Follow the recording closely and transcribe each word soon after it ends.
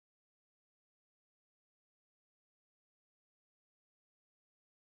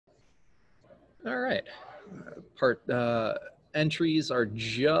All right. Part entries are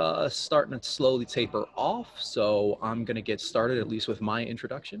just starting to slowly taper off, so I'm going to get started at least with my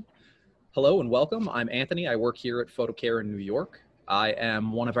introduction. Hello and welcome. I'm Anthony. I work here at Foto in New York. I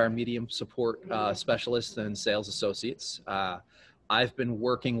am one of our medium support specialists and sales associates. I've been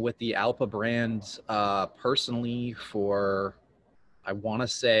working with the Alpa brand personally for, I want to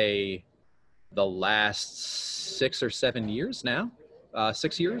say, the last 6 or 7 years now,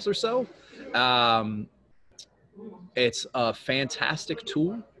 6 years or so. Um, it's a fantastic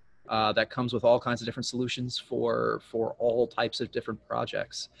tool that comes with all kinds of different solutions for all types of different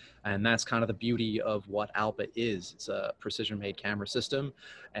projects, and that's kind of the beauty of what Alpa is. It's a precision-made camera system,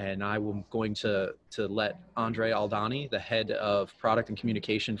 and I'm going to let André Oldani, the head of product and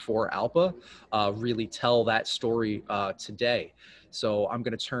communication for Alpa, really tell that story today. So I'm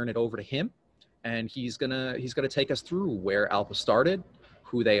going to turn it over to him, and he's gonna take us through where Alpa started,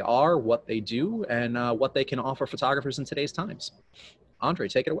 who they are, what they do, and what they can offer photographers in today's times. Andre,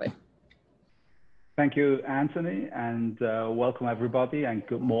 take it away. Thank you, Anthony, and welcome everybody, and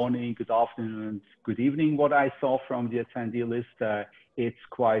good morning, good afternoon, and good evening. What I saw from the attendee list, it's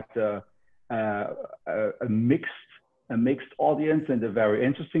quite a mixed audience and a very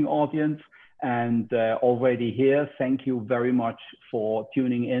interesting audience. And already here, thank you very much for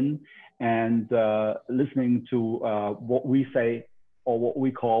tuning in and listening to what we say, or what we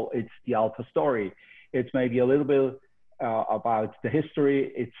call it's the Alpa story. It's maybe a little bit about the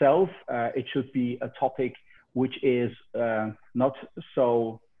history itself. It should be a topic which is not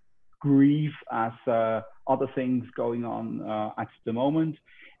so grief as other things going on at the moment.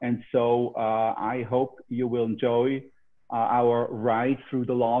 And so I hope you will enjoy our ride through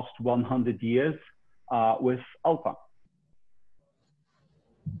the last 100 years with Alpa.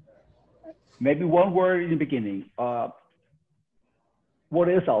 Maybe one word in the beginning. What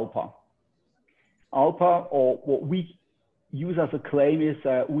is Alpa? Alpa, or what we use as a claim, is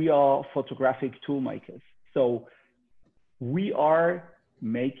we are photographic tool makers. So we are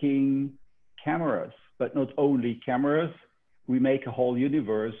making cameras, but not only cameras, we make a whole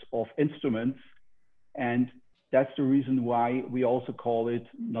universe of instruments. And that's the reason why we also call it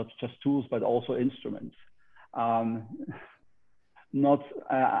not just tools, but also instruments. Not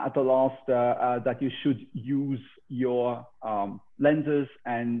at the last that you should use your lenses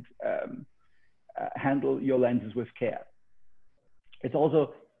and handle your lenses with care. It's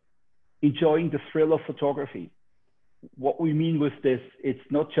also enjoying the thrill of photography. What we mean with this, it's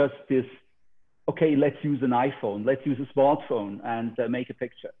not just this, okay, let's use an iPhone, let's use a smartphone and make a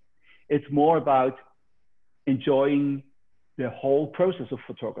picture. It's more about enjoying the whole process of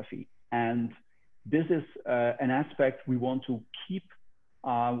photography. And this is an aspect we want to keep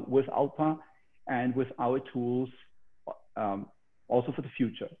with Alpa and with our tools also for the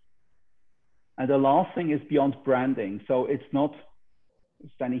future. And the last thing is beyond branding. So it's not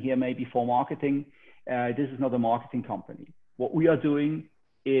standing here maybe for marketing. This is not a marketing company. What we are doing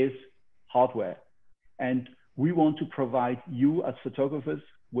is hardware. And we want to provide you as photographers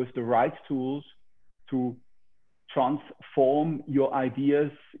with the right tools to transform your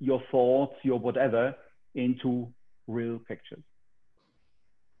ideas, your thoughts, your whatever into real pictures.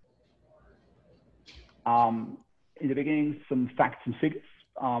 In the beginning, some facts and figures.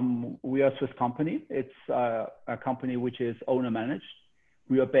 We are a Swiss company. It's a company which is owner managed.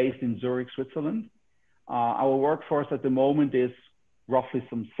 We are based in Zurich, Switzerland. Our workforce at the moment is roughly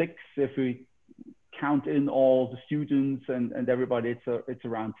some 6. If we count in all the students and everybody, it's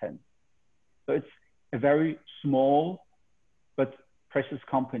around 10. So it's a very small but precious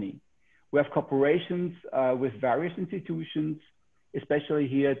company. We have cooperations with various institutions, especially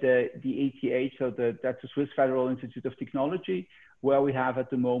here the ETH, so that's the Swiss Federal Institute of Technology, where we have at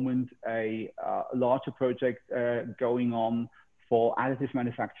the moment a larger project going on for additive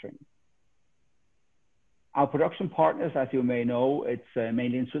manufacturing. Our production partners, as you may know, it's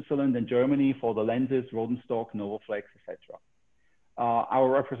mainly in Switzerland and Germany for the lenses, Rodenstock, Novaflex, etc. Our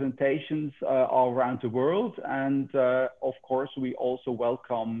representations are around the world, and of course, we also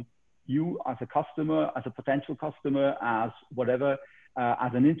welcome you as a customer, as a potential customer, as whatever,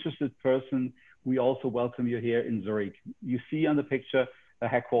 as an interested person. We also welcome you here in Zurich. You see on the picture the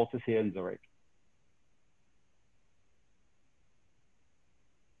headquarters here in Zurich.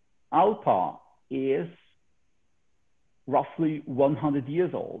 Alpa is roughly 100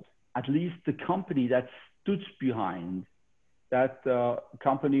 years old, at least the company that stood behind that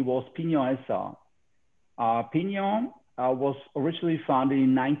company was Pignon SA. Pignon was originally founded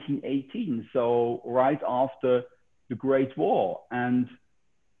in 1918, so right after the Great War, and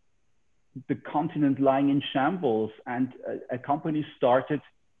the continent lying in shambles, and a company started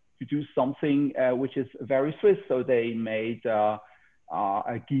to do something which is very Swiss. So they made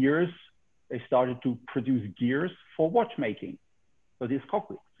gears. They started to produce gears for watchmaking. So these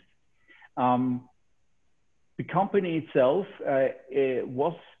cocklings. The company itself it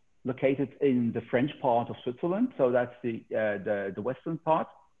was located in the French part of Switzerland. So that's the western part.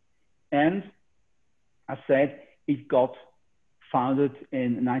 And I said it got founded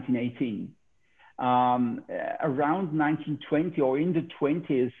in 1918. Around 1920 or in the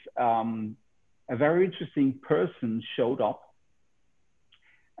 20s, a very interesting person showed up.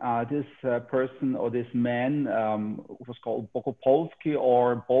 This person or this man was called Bokopolsky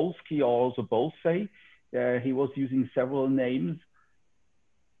or Bolsky or also Bolsey. He was using several names.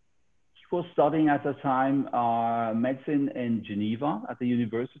 He was studying at the time medicine in Geneva at the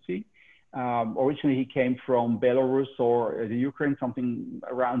university. Originally, he came from Belarus or the Ukraine, something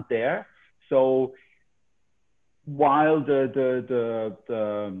around there. So while the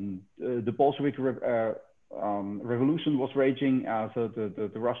Bolshevik revolution was raging, so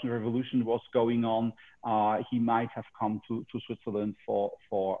the Russian Revolution was going on, he might have come to Switzerland for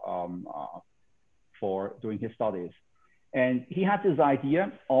doing his studies. And he had this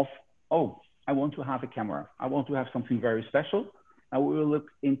idea of, oh, I want to have a camera. I want to have something very special. And we will look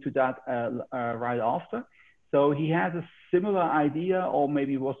into that right after. So he had a similar idea, or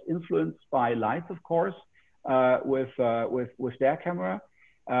maybe was influenced by Light, of course, with their camera.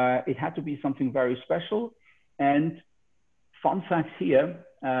 It had to be something very special. And fun fact here,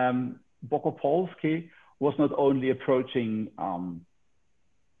 Bokopolsky was not only approaching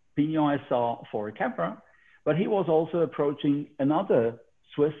Pignon SA for a camera, but he was also approaching another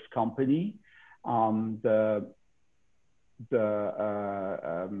Swiss company,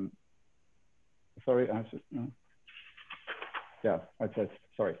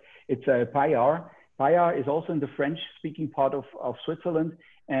 it's Payar. Payar is also in the French-speaking part of Switzerland,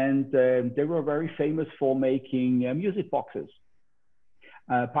 and they were very famous for making music boxes.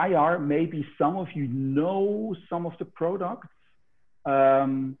 Payar, maybe some of you know some of the products.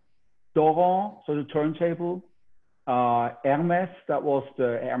 Doron, so the turntable. Hermes, that was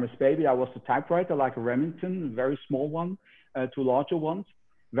the Hermes Baby, that was the typewriter, like a Remington, very small one, to larger ones.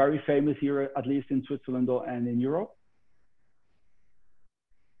 Very famous here, at least in Switzerland and in Europe.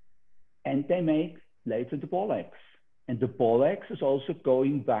 And they make later the Bolex. And the Bolex is also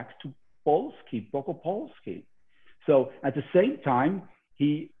going back to Bokopolsky. So at the same time,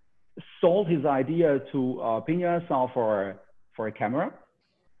 he sold his idea to Pignon SA for a camera,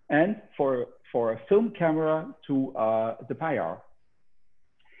 and for a film camera to the Payar.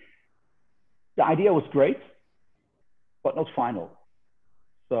 The idea was great, but not final.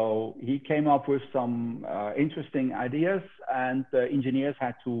 So he came up with some interesting ideas, and the engineers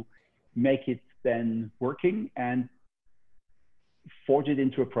had to make it then working and forge it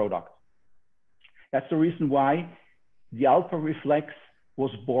into a product. That's the reason why the Alpa reflex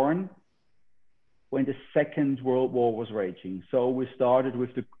was born when the Second World War was raging. So we started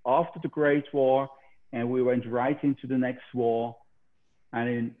with after the Great War, and we went right into the next war. And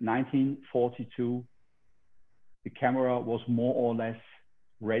in 1942, the camera was more or less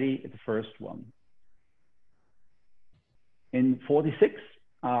ready at the first one. In 46,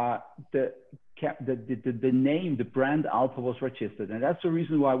 the name, the brand Alpa was registered. And that's the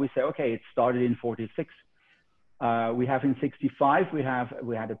reason why we say, okay, it started in 46. We have in 65, we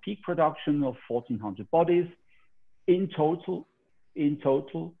had a peak production of 1,400 bodies. In total,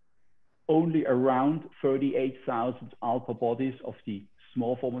 only around 38,000 Alpa bodies of the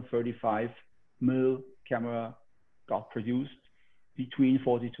small format 35mm camera got produced between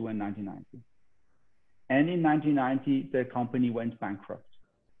 42 and 1990. And in 1990, the company went bankrupt.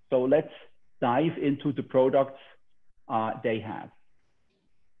 So let's dive into the products they had.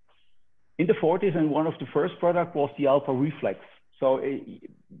 In the 40s, and one of the first products was the Alpa Reflex. So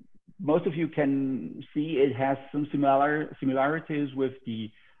most of you can see it has some similarities with the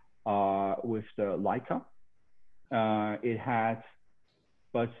Leica. It had,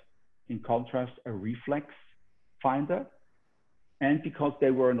 but in contrast, a reflex finder. And because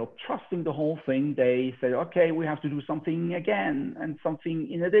they were not trusting the whole thing, they said, okay, we have to do something again and something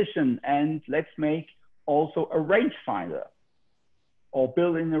in addition. And let's make also a rangefinder, or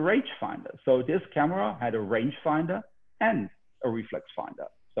build in a rangefinder. So this camera had a rangefinder and a reflex finder.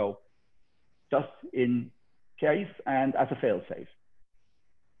 So just in case and as a fail-safe.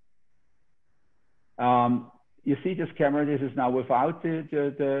 You see this camera, this is now without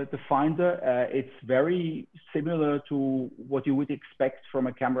the finder. It's very similar to what you would expect from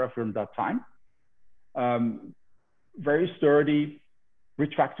a camera from that time. Very sturdy,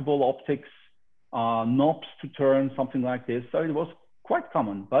 retractable optics, knobs to turn, something like this. So it was quite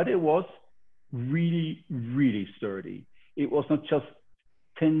common, but it was really, really sturdy. It was not just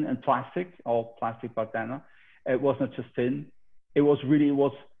tin and plastic, or plastic bandana. It was not just tin. It was really,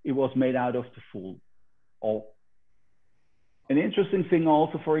 it was made out of the full. All. An interesting thing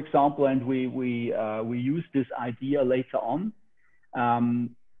also, for example, and we used this idea later on,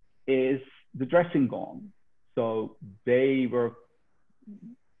 is the dressing gown. So they were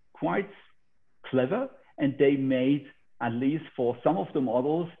quite clever, and they made, at least for some of the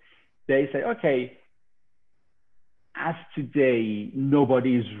models, they say, okay, as today,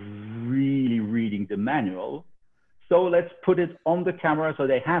 nobody is really reading the manual. So let's put it on the camera so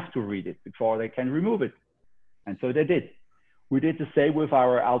they have to read it before they can remove it. And so they did. We did the same with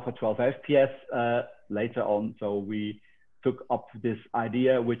our Alpa 12 FPS later on. So we took up this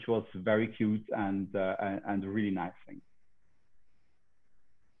idea, which was very cute and a really nice thing.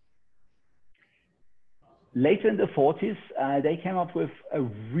 Later in the 40s, they came up with a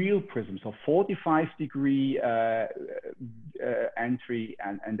real prism, so 45-degree entry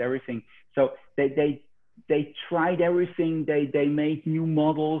and everything. So they tried everything. They made new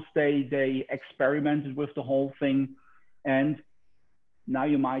models. They experimented with the whole thing. And now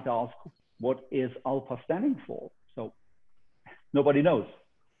you might ask, what is Alpa standing for? So nobody knows.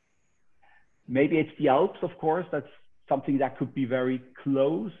 Maybe it's the Alps, of course. That's something that could be very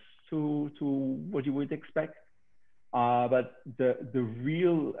close to what you would expect. But the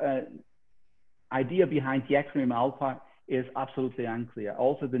real idea behind the acronym Alpa is absolutely unclear.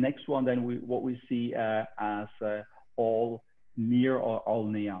 Also, the next one, then what we see as all near or all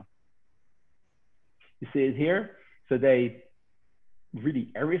near. You see it here. So they really,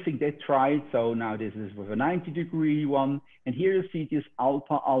 everything they tried. So now this is with a 90-degree one. And here you see this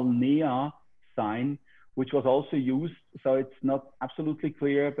Alpa Alnea sign, which was also used. So it's not absolutely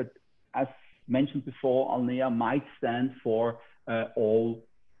clear, but as mentioned before, Alnea might stand for all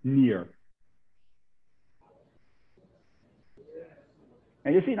near.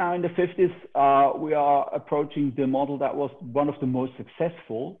 And you see now in the 50s, we are approaching the model that was one of the most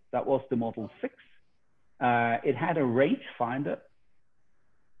successful. That was the Model 6. It had a rangefinder.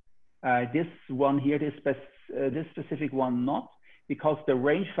 This one here, this specific one not, because the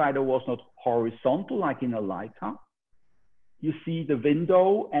rangefinder was not horizontal like in a Leica. You see the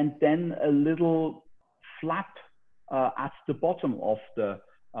window and then a little flap at the bottom of the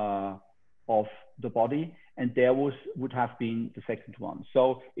body, and there would have been the second one.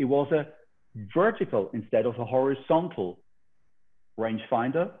 So it was a vertical instead of a horizontal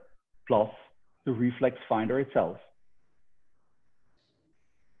rangefinder plus the reflex finder itself.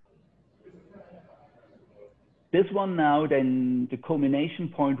 This one now, then the culmination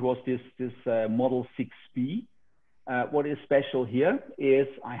point was this Model 6B. What is special here is,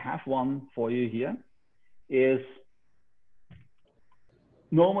 I have one for you here, is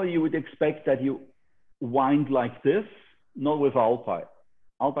normally you would expect that you wind like this, not with Alpa.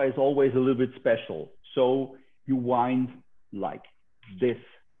 Alpa is always a little bit special. So you wind like this.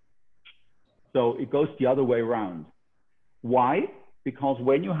 So it goes the other way around. Why? Because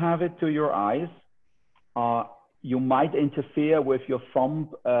when you have it to your eyes, you might interfere with your thumb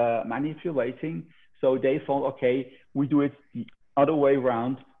manipulating. So they thought, okay, we do it the other way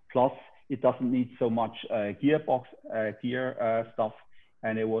around. Plus, it doesn't need so much gear stuff,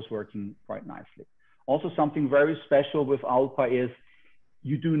 and it was working quite nicely. Also, something very special with Alpa is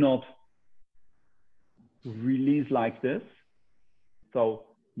you do not release like this. So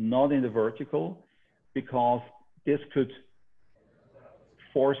not in the vertical, because this could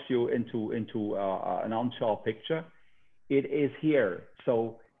force you into an unsharp picture. It is here.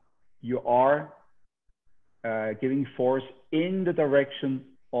 So you are giving force in the direction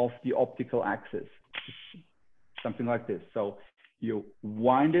of the optical axis, something like this. So you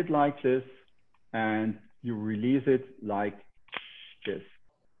wind it like this and you release it like this.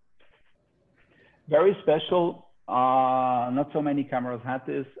 Very special. Not so many cameras had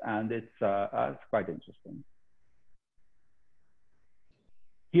this, and it's quite interesting.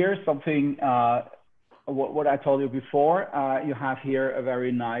 Here's something, what I told you before. You have here a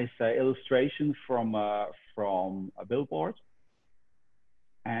very nice illustration from a billboard.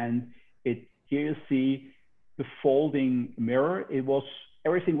 And here you see the folding mirror.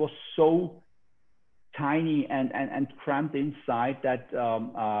 Everything was so tiny and cramped inside that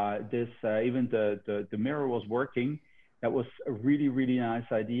even the mirror was working. That was a really, really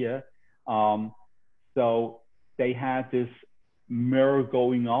nice idea. So they had this mirror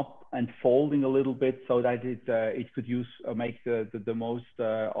going up and folding a little bit so that it could make the most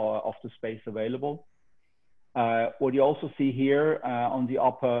of the space available. What you also see here on the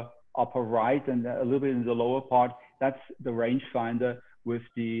upper right and a little bit in the lower part, That's the rangefinder with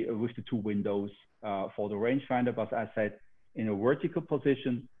the two windows for the rangefinder, but as I said, in a vertical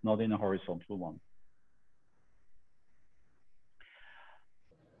position, not in a horizontal one.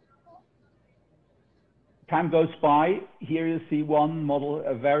 Time goes by. Here you see one model,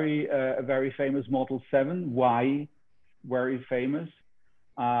 a very famous Model 7. Why very famous?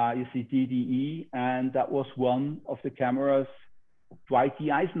 You see DDE, and that was one of the cameras Dwight D.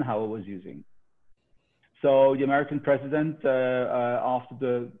 Eisenhower was using. So the American president, after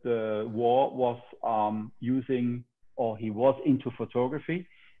the war, was using, or he was into photography,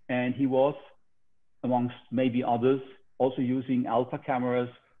 and he was, amongst maybe others, also using Alpa cameras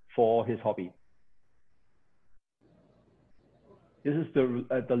for his hobby. This is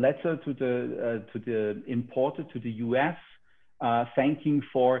the letter to the importer to the US, thanking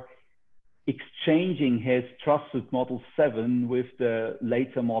for exchanging his trusted Model 7 with the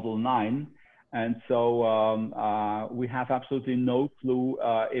later Model 9. And so we have absolutely no clue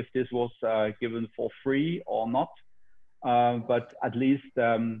if this was given for free or not, but at least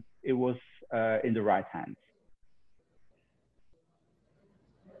it was in the right hands.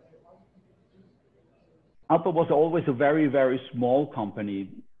 Alpa was always a very, very small company,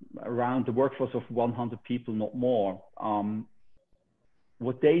 around the workforce of 100 people, not more.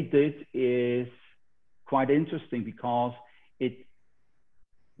 What they did is quite interesting because it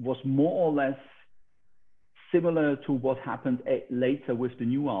was more or less similar to what happened later with the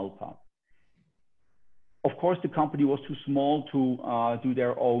new Alpa. Of course, the company was too small to do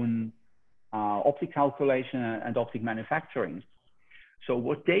their own optic calculation and optic manufacturing. So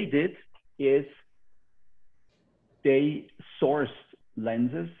what they did is they sourced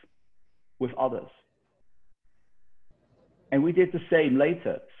lenses with others. And we did the same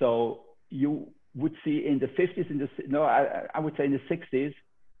later. So you would see in the 50s, I would say in the 60s,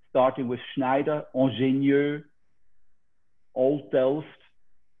 starting with Schneider, Ingenieux, Old Delft,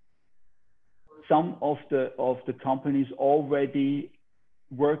 some of the companies already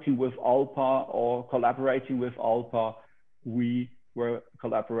working with Alpa or collaborating with Alpa. We were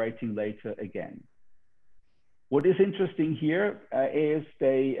collaborating later again. What is interesting here is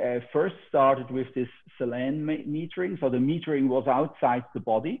they first started with this Selene metering. So the metering was outside the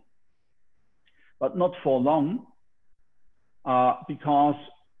body, but not for long, because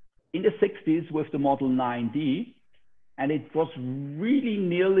in the 60s with the Model 9D, and it was really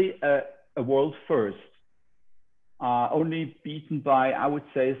nearly a world first, only beaten by, I would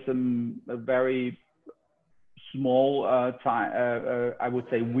say, some very small time, I would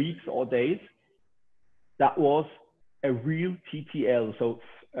say weeks or days. That was a real TTL, so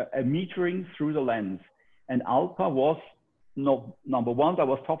a metering through the lens. And Alpa was number one. That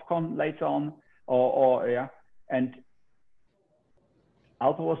was Topcon later on, and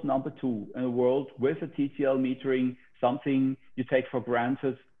Alpa was number two in the world with a TTL metering, something you take for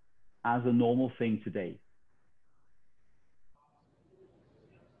granted as a normal thing today.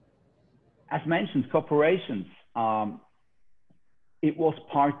 As mentioned, corporations. It was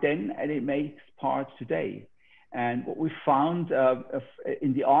part then, and it makes part today. And what we found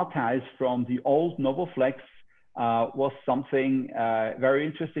in the archives from the old Novoflex was something very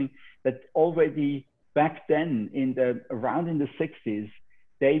interesting, that already back then, around in the 60s,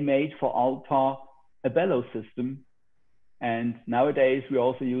 they made for Alpa a bellow system. And nowadays, we're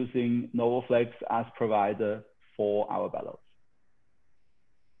also using Novoflex as provider for our bellows.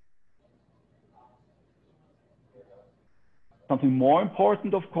 Something more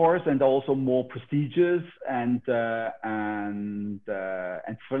important, of course, and also more prestigious and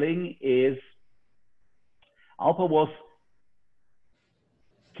thrilling is Alpa was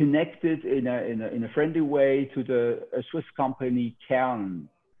connected in a friendly way to the Swiss company Kern.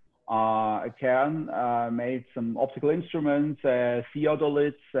 Kern made some optical instruments,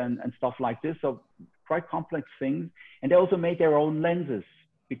 theodolites and stuff like this, so quite complex things. And they also made their own lenses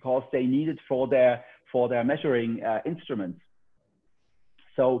because they needed for their measuring instruments.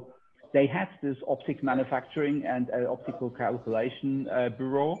 So they had this optic manufacturing and optical calculation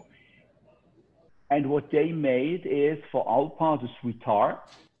bureau. And what they made is for Alpa, the Sweetar.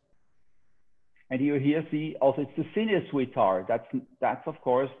 And you here see also it's the Cine Sweetar. That's of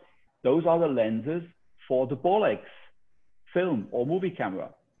course, those are the lenses for the Bolex film or movie camera.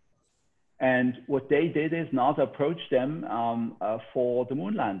 And what they did is NASA approached them for the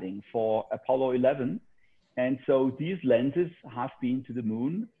moon landing for Apollo 11. And so these lenses have been to the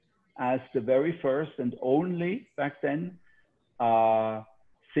moon as the very first and only back then Cine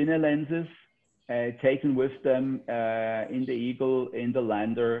lenses taken with them in the Eagle in the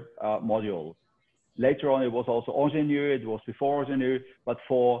lander module. Later on, it was also Ingenieux, it was before Ingenieux, but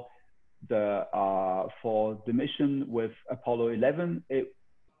for for the mission with Apollo 11,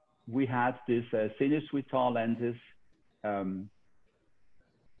 we had this Cine Suitar lenses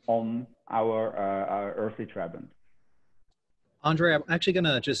on our earthly trabant. Andre, I'm actually going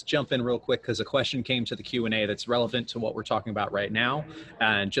to just jump in real quick because a question came to the Q&A that's relevant to what we're talking about right now.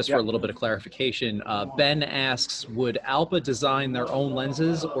 And just for a little bit of clarification, Ben asks, would Alpa design their own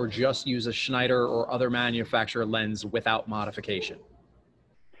lenses or just use a Schneider or other manufacturer lens without modification?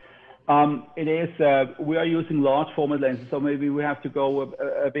 It is, we are using large format lenses, so maybe we have to go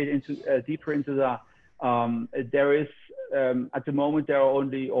a bit into deeper into that. There is, at the moment, there are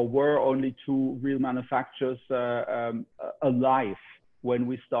only, or were only, two real manufacturers alive when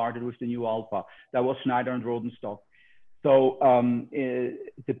we started with the new Alpa. That was Schneider and Rodenstock. So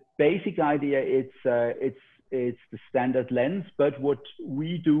the basic idea, it's the standard lens, but what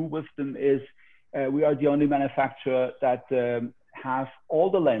we do with them is we are the only manufacturer that have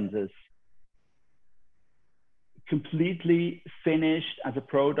all the lenses completely finished as a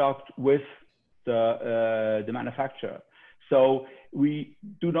product with the manufacturer. So we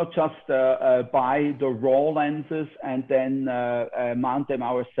do not just buy the raw lenses and then mount them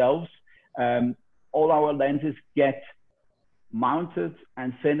ourselves. All our lenses get mounted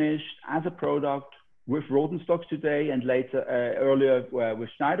and finished as a product with Rodenstock today and later earlier with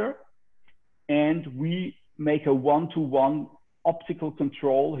Schneider. And we make a one-to-one optical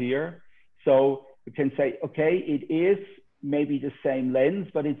control here. So you can say, okay, it is maybe the same lens,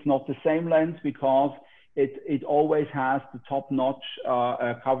 but it's not the same lens because it always has the top-notch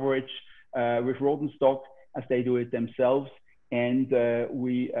coverage with Rodenstock as they do it themselves. And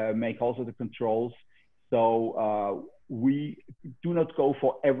we make also the controls. So we do not go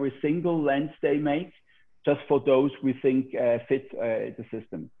for every single lens they make, just for those we think fit the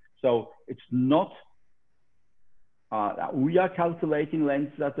system. So it's not, we are calculating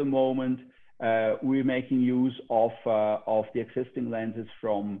lenses at the moment. We're making use of the existing lenses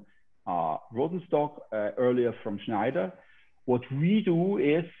from Rodenstock, earlier from Schneider. What we do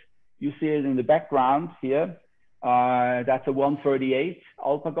is, you see it in the background here, that's a 138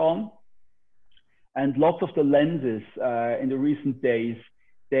 Alpagon. And lots of the lenses in the recent days,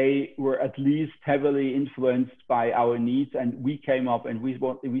 they were at least heavily influenced by our needs. And we came up and we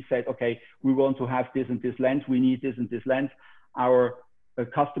said, okay, we want to have this and this lens. We need this and this lens. Our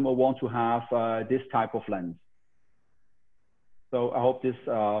customer wants to have this type of lens. So I hope this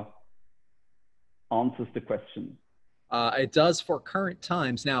answers the question. It does for current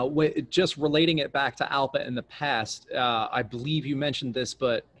times. Now, just relating it back to Alpa in the past, I believe you mentioned this,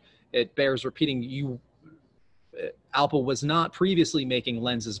 but it bears repeating. Alpa was not previously making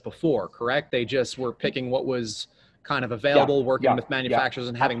lenses before, correct? They just were picking what was kind of available, working with manufacturers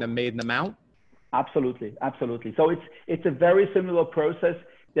and having them made in the mount? Absolutely, absolutely. So it's a very similar process.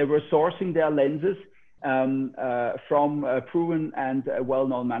 They were sourcing their lenses from proven and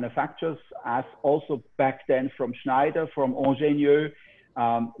well-known manufacturers, as also back then from Schneider, from Ingenieux.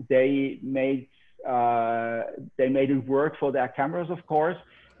 They made it work for their cameras, of course,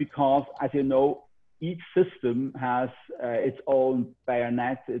 because, as you know, each system has its own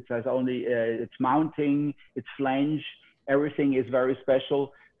bayonet. It has only its mounting, its flange. Everything is very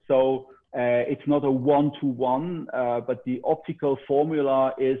special. So it's not a one-to-one, but the optical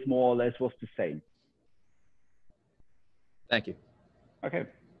formula is more or less was the same. Thank you. Okay.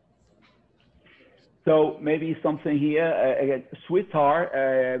 So maybe something here. Again,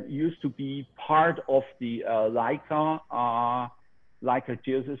 Suitar used to be part of the Leica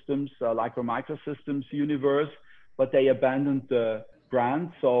Geosystems, Leica Microsystems universe, but they abandoned the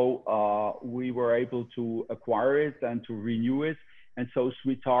brand. So we were able to acquire it and to renew it. And so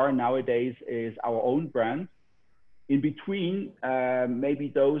Suitar nowadays is our own brand. In between,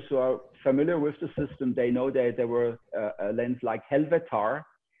 maybe those who are familiar with the system, they know that there were a lens like Helvetar.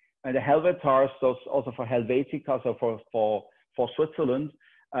 And the Helvetar was also for Helvetica, so for Switzerland,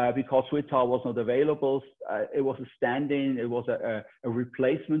 because Suitar was not available. It was a stand-in, it was a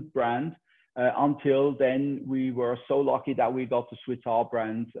replacement brand. Until then, we were so lucky that we got the Suitar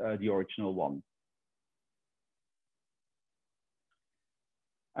brand, the original one.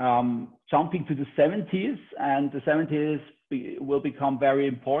 Jumping to the 70s, and the 70s will become very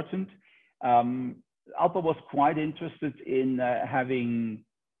important. Alpa was quite interested in having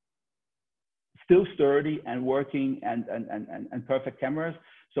still sturdy and working and perfect cameras.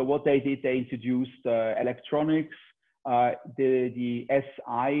 So what they did, they introduced electronics. The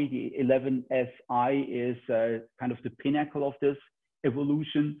SI, the 11SI is kind of the pinnacle of this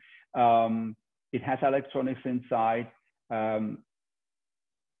evolution. It has electronics inside.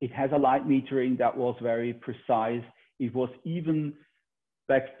 It has a light metering that was very precise. It was even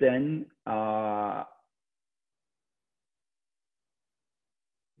back then,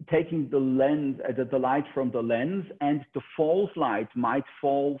 taking the lens, the light from the lens, and the false light might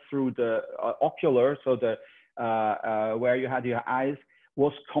fall through the ocular, so the where you had your eyes,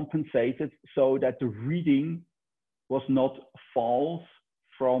 was compensated so that the reading was not false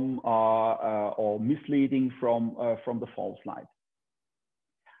from or misleading from the false light.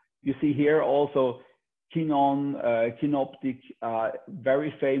 You see here also Kinon, Kinoptic,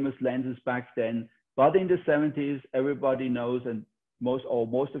 very famous lenses back then. But in the 70s, everybody knows, and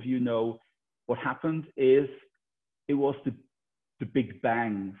most of you know, what happened is it was the big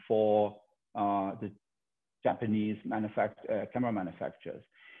bang for the Japanese camera manufacturers.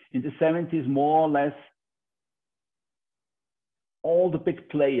 In the 70s, more or less, all the big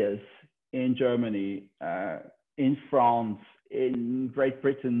players in Germany, in France, in Great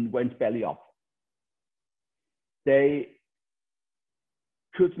Britain went belly up. They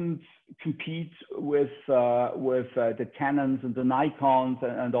couldn't compete with the Canons and the Nikons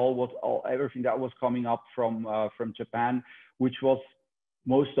and everything that was coming up from Japan, which was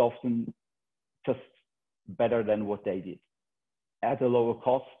most often just better than what they did at a lower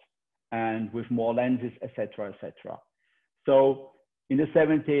cost and with more lenses, etc., etc. So in the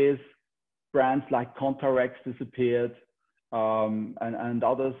 70s, brands like Contarex disappeared and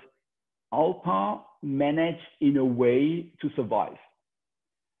others. Alpa managed in a way to survive.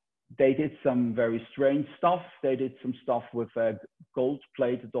 They did some very strange stuff. They did some stuff with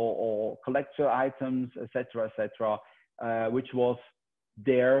gold-plated or collector items, etc., etc., which was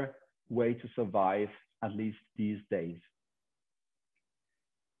their way to survive, at least these days.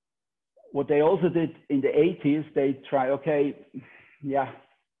 What they also did in the 80s, they try, okay, yeah,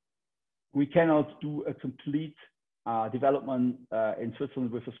 we cannot do a complete development in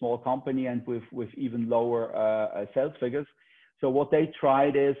Switzerland with a small company and with even lower sales figures. So what they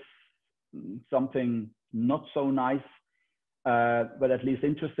tried is something not so nice, but at least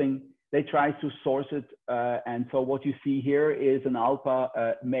interesting. They tried to source it. And so what you see here is an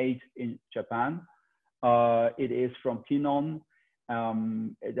Alpa made in Japan. It is from Kinon.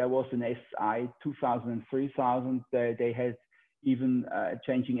 There was an SI 2000 and 3000. They had even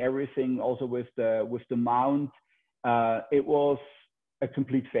changing everything, also with the mount. It was a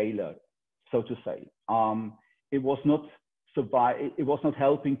complete failure, so to say. It was not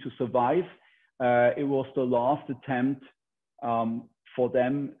helping to survive. It was the last attempt for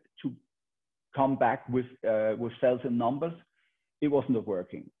them to come back with sales and numbers. It wasn't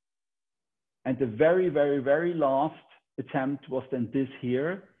working. And the very, very, very last attempt was then this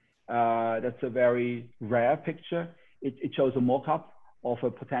here. That's a very rare picture. It shows a mock-up of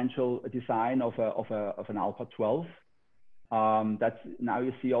a potential design of an Alpa 12. That's now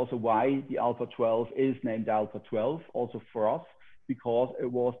you see also why the Alpa 12 is named Alpa 12, also for us, because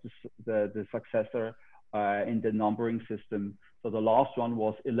it was the successor in the numbering system. So the last one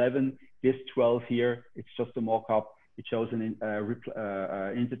was 11. This 12 here, it's just a mock-up. It shows an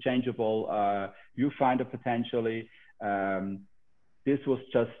interchangeable viewfinder potentially. This was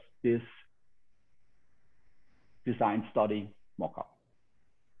just this design study mock-up.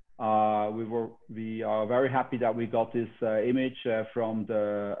 We are very happy that we got this image from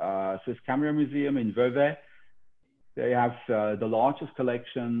the Swiss Camera Museum in Vevey. They have the largest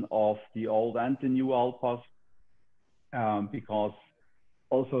collection of the old and the new Alpas, because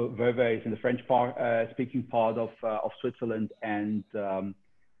also Vevey is in the French speaking part of Switzerland, and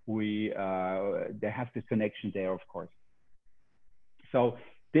they have this connection there, of course. So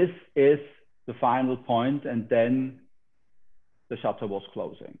this is the final point, and then the shutter was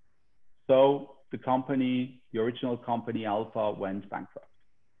closing. So the company, the original company Alpa, went bankrupt.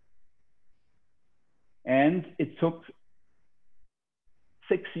 And it took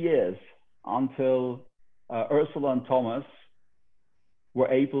 6 years until Ursula and Thomas were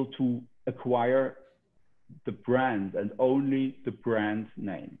able to acquire the brand and only the brand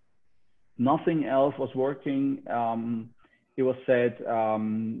name. Nothing else was working. It was said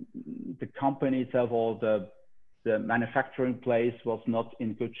the company itself, or the manufacturing place, was not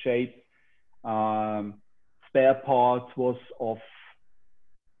in good shape. Spare parts was of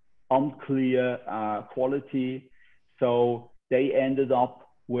unclear quality. So they ended up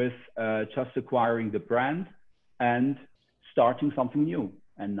with just acquiring the brand and starting something new.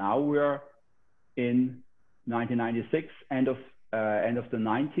 And now we're in 1996, end of the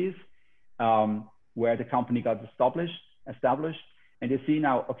 90s, where the company got established. And you see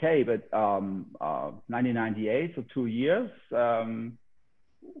now, okay, but 1998, so 2 years,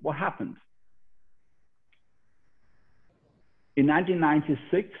 what happened? In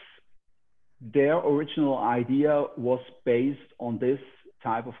 1996, their original idea was based on this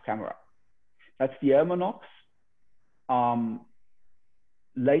type of camera. That's the Elmanox.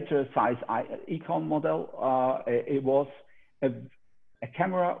 Later size Econ model. It was a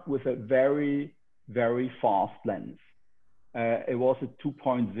camera with a very, very fast lens. It was a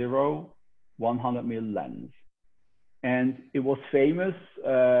 2.0 100mm lens. And it was famous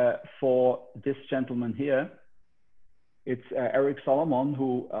for this gentleman here. It's Eric Solomon,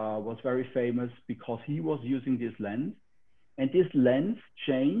 who was very famous because he was using this lens. And this lens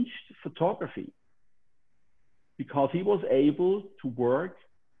changed photography because he was able to work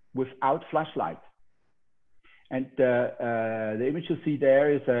without flashlight. And the image you see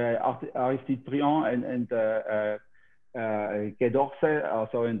there is Aristide Briand and Quai d'Orsay,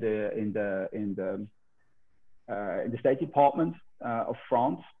 also in the State Department of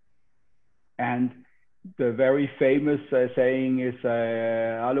France. And the very famous saying is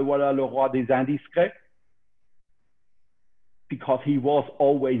 "Allez voilà le roi des indiscrets," because he was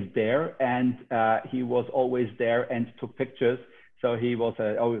always there, and he was always there and took pictures. So he was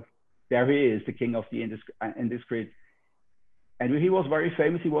oh, there he is, the king of the indiscreet. And he was very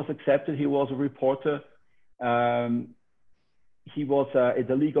famous. He was accepted. He was a reporter. He was in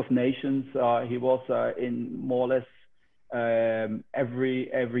the League of Nations. He was in more or less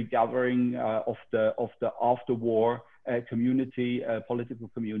every gathering of the after-war community, political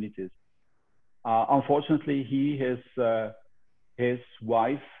communities. Unfortunately, his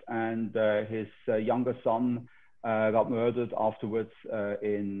wife and his younger son got murdered afterwards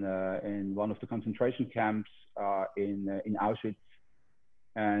in one of the concentration camps in Auschwitz,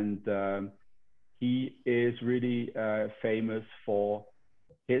 and he is really famous for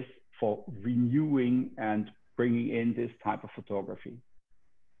renewing and bringing in this type of photography.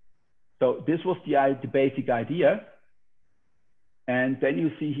 So this was the basic idea, and then you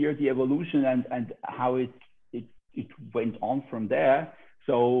see here the evolution and how it went on from there.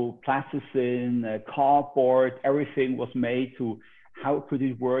 So plasticine, cardboard, everything was made to how could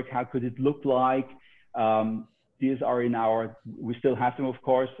it work, how could it look like. These are in our, we still have them, of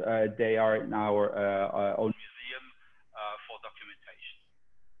course. They are in our own museum for documentation.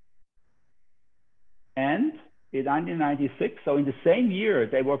 And in 1996, so in the same year,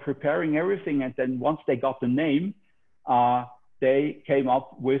 they were preparing everything. And then once they got the name, they came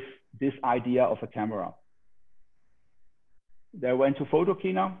up with this idea of a camera. They went to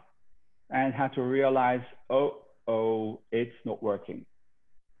Photokina and had to realize, oh, it's not working.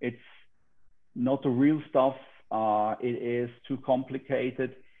 It's not the real stuff. It is too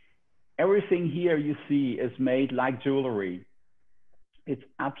complicated. Everything here you see is made like jewelry. It's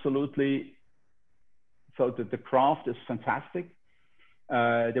absolutely, so the craft is fantastic.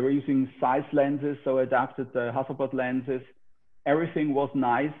 They were using size lenses, so adapted Hasselblad lenses. Everything was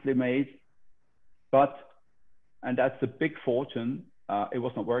nicely made, but, and that's the big fortune, it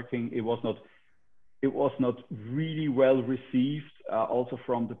was not working. It was not really well received also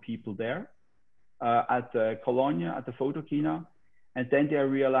from the people there at Cologne, at the Photokina. And then they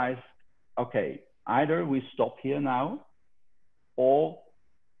realized, okay, either we stop here now or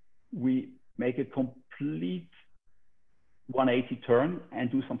we make a complete 180 turn and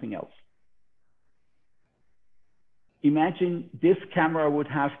do something else. Imagine this camera would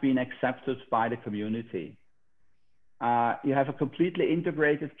have been accepted by the community. You have a completely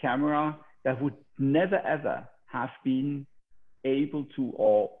integrated camera that would never ever have been able to,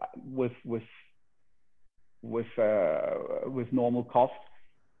 or with normal cost,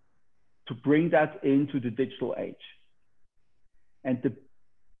 to bring that into the digital age. And the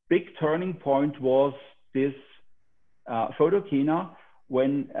big turning point was this Photokina,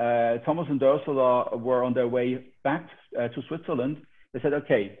 when Thomas and Ursula were on their way back to Switzerland. They said,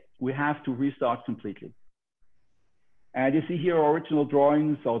 okay, we have to restart completely. And you see here original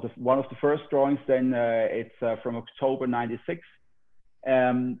drawings, or one of the first drawings, then it's from October 96.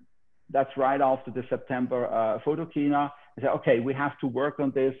 That's right after the September Photokina. They said, okay, we have to work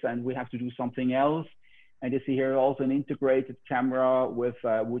on this and we have to do something else. And you see here also an integrated camera with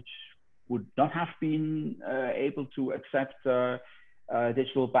which would not have been able to accept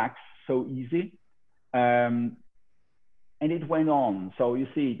digital backs so easy. And it went on. So you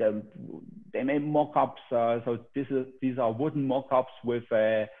see, they made mock-ups. So these are wooden mock-ups with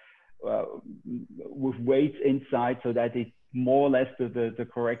weights inside, so that it more or less the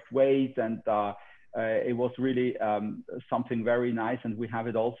correct weight. And it was really something very nice. And we have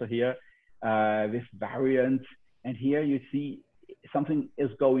it also here, this variant. And here you see something is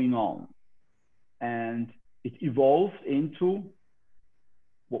going on. And it evolved into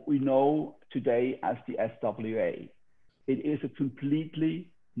what we know today as the SWA. It is a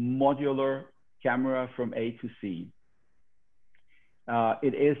completely modular camera from A to Z.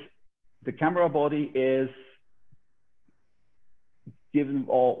 The camera body is given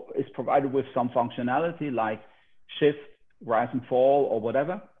or is provided with some functionality like shift, rise and fall, or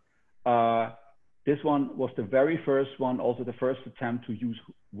whatever. This one was the very first one, also the first attempt to use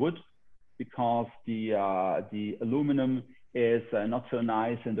wood, because the aluminum is not so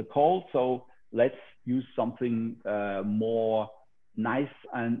nice in the cold. So let's use something more nice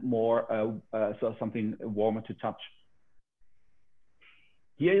and more so something warmer to touch.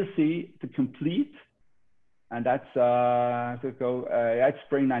 Here you see the complete, and that's that's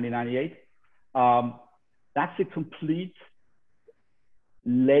spring 1998. That's a complete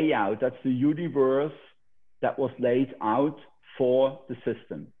layout. That's the universe that was laid out for the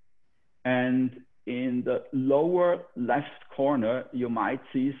system. And in the lower left corner, you might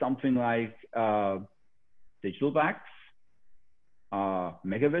see something like digital backs,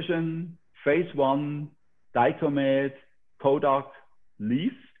 Megavision, Phase 1, Dicomet, Kodak,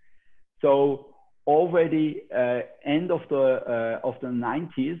 Leaf. So already end of the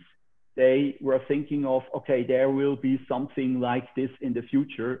 90s, they were thinking of, okay, there will be something like this in the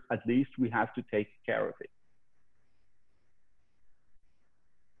future. At least we have to take care of it.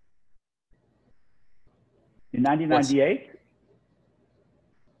 In 1998,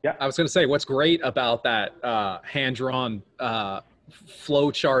 yeah. I was going to say, what's great about that hand-drawn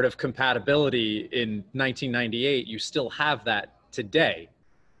flow chart of compatibility in 1998, you still have that today.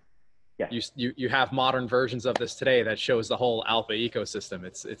 Yes. You have modern versions of this today that shows the whole Alpa ecosystem.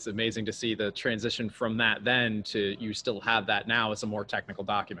 It's amazing to see the transition from that then to you still have that now as a more technical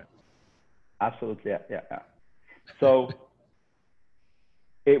document. Absolutely, yeah. So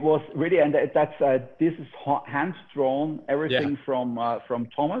it was really, and that's this is hand drawn, everything from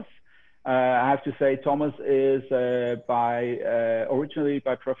Thomas. I have to say, Thomas is originally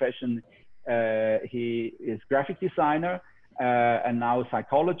by profession, he is graphic designer. And now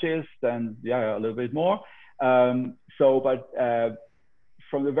psychologist, and a little bit more. But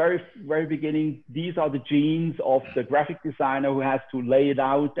from the very beginning, these are the genes of the graphic designer who has to lay it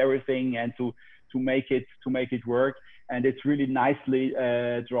out everything and to make it work. And it's really nicely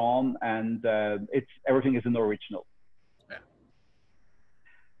drawn, and everything is an original. Yeah.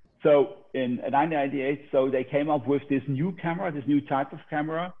 So in 1998, so they came up with this new camera, this new type of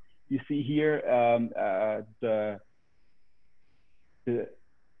camera. You see here the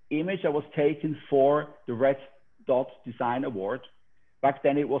image that was taken for the Red Dot Design Award. Back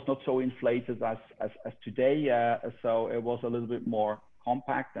then, it was not so inflated as today, so it was a little bit more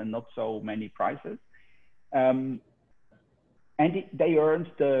compact and not so many prizes. And they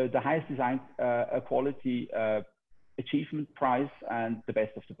earned the highest design quality achievement prize and the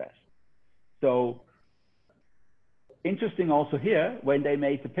best of the best. So interesting also here, when they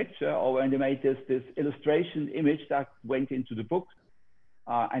made the picture or when they made this illustration image that went into the book,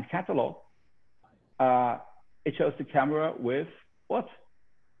 and catalog, it shows the camera with what?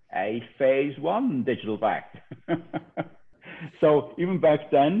 A Phase 1 digital back. So even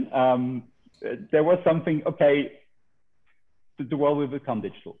back then, there was something, okay, the world will become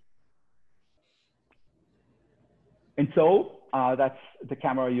digital. And so that's the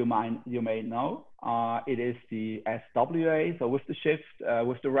camera you may know. It is the SWA, so with the shift,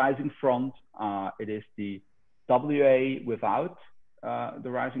 with the rising front. It is the WA without the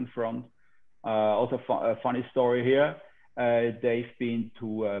rising front. Also a funny story here. They've been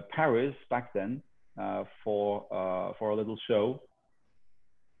to Paris back then for a little show,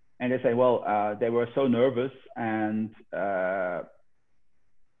 and they say, well, they were so nervous, and a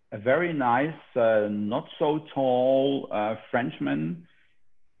very nice, not so tall Frenchman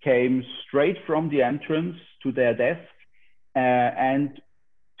came straight from the entrance to their desk, and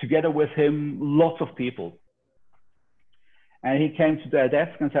together with him, lots of people. And he came to their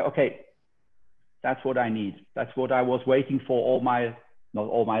desk and said, okay, that's what I need. That's what I was waiting for not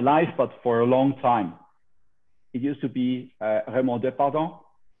all my life, but for a long time. It used to be Raymond Depardon,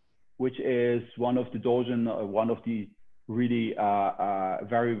 which is one of the one of the really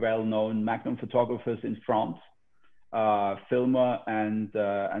very well-known Magnum photographers in France, filmer and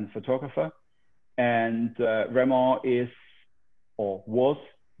photographer. And Raymond is, or was,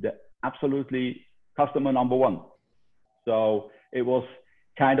 the absolutely customer number one. So it was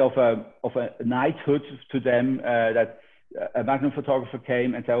kind of a knighthood to them that a Magnum photographer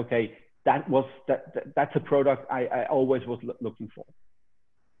came and said, okay, that's a product I always was looking for.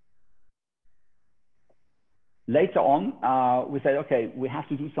 Later on, we said, okay, we have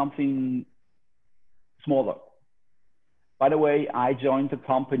to do something smaller. By the way, I joined the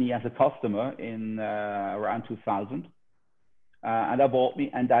company as a customer in around 2000,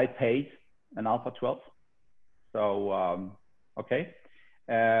 and I paid an Alpha 12. So, Okay.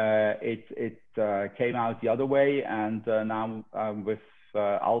 It came out the other way, and now I'm with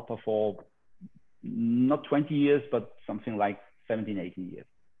Alpa for not 20 years, but something like 17, 18 years.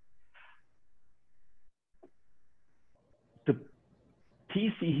 The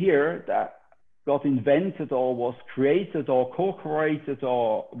TC here that got invented or was created or co-created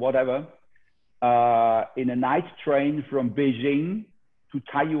or whatever in a night train from Beijing to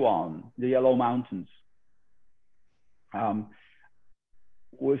Taiwan, the Yellow Mountains.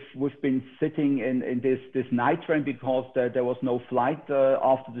 We've been sitting in this night train because there was no flight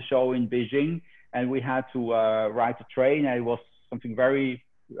after the show in Beijing, and we had to ride the train. And it was something a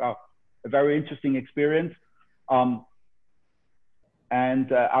very interesting experience.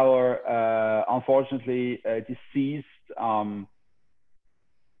 And our unfortunately deceased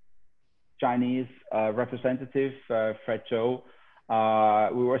Chinese representative, Fred Zhou,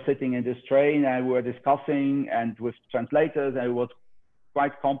 we were sitting in this train and we were discussing and with translators, and it was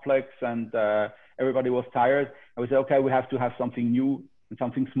quite complex, and everybody was tired. And we said, okay, we have to have something new and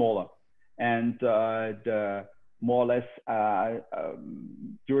something smaller. And more or less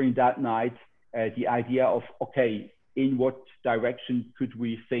during that night, the idea of, okay, in what direction could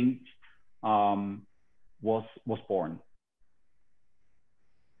we think was born.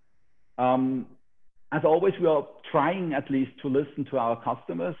 As always, we are trying at least to listen to our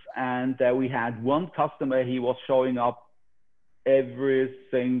customers. And we had one customer, he was showing up every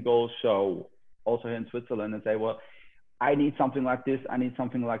single show, also here in Switzerland, and say, well, I need something like this, I need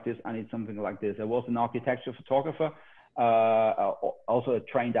something like this, I need something like this. There was an architecture photographer, also a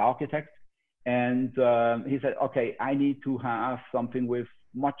trained architect. And he said, okay, I need to have something with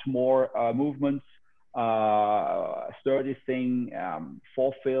much more movements, sturdy thing,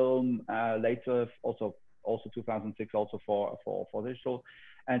 for film, later also 2006 also for digital.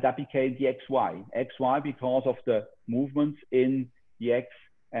 And that became the XY because of the movements in the X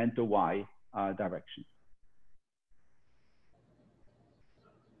and the Y direction.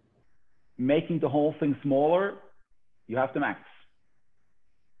 Making the whole thing smaller, you have the Max.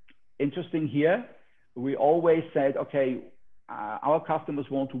 Interesting here, we always said, okay, our customers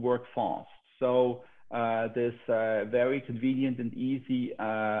want to work fast. So this very convenient and easy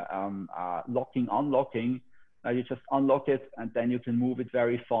locking, unlocking, you just unlock it and then you can move it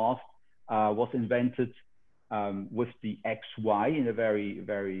very fast, was invented with the XY in a very,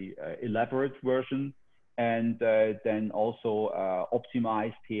 very elaborate version, and then also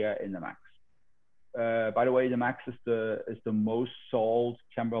optimized here in the Max. By the way, the Max is the most sold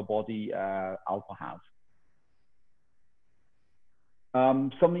camera body Alpa has.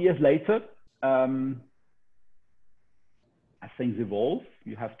 Some years later, as things evolve,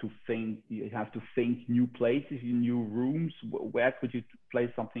 you have to think new places, new rooms. Where could you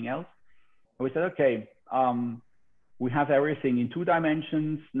place something else? And we said, okay, we have everything in 2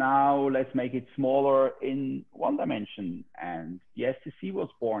 dimensions. Now let's make it smaller in 1 dimension. And the STC was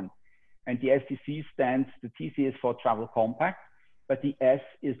born. And the STC stands, the TC is for travel compact, but the S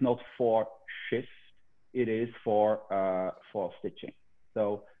is not for shift, it is for stitching.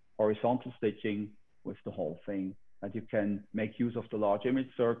 So horizontal stitching with the whole thing, that you can make use of the large image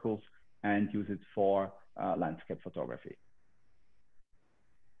circles and use it for landscape photography.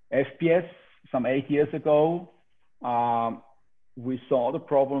 FPS, some 8 years ago, we saw the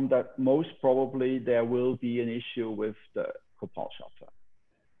problem that most probably there will be an issue with the Copal shutter.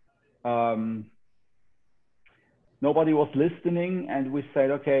 Nobody was listening, and we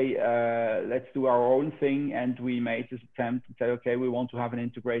said, okay, let's do our own thing. And we made this attempt to say, okay, we want to have an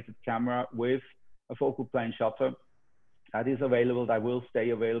integrated camera with a focal plane shutter that is available, that will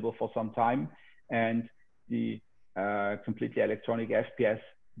stay available for some time. And the completely electronic FPS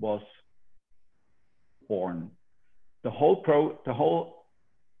was born. The whole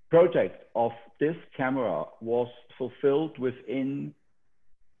project of this camera was fulfilled within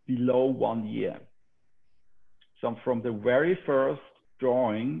below 1 year. So from the very first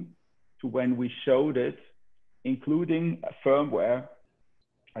drawing to when we showed it, including firmware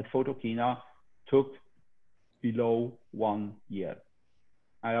at Photokina, took below 1 year.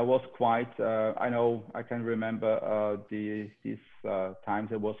 And I was quite, I know I can remember these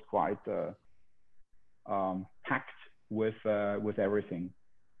times it was quite packed with everything.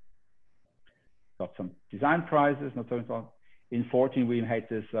 Got some design prizes, not so much. In 14, we had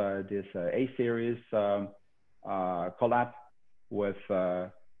this A-series collab with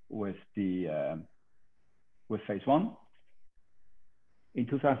Phase 1. In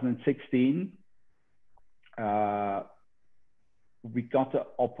 2016, we got the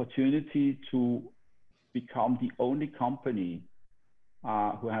opportunity to become the only company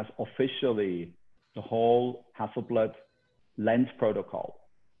who has officially the whole Hasselblad lens protocol.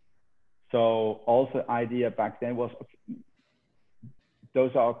 So also idea back then was,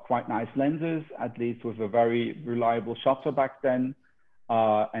 those are quite nice lenses, at least with a very reliable shutter back then.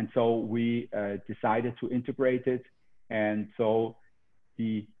 And so we decided to integrate it. And so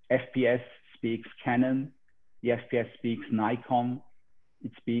the FPS speaks Canon, the FPS speaks Nikon,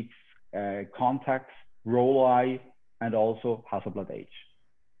 it speaks Contax, Rollei, and also Hasselblad H.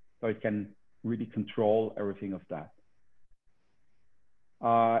 So it can really control everything of that.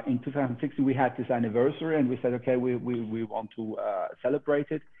 In 2016, we had this anniversary and we said, okay, we want to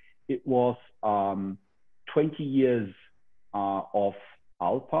celebrate it. It was 20 years of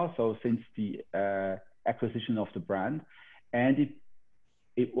Alpa, so since the acquisition of the brand. And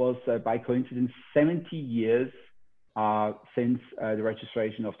it was, by coincidence, 70 years since the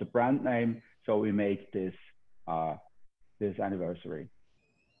registration of the brand name. So we made this, this anniversary.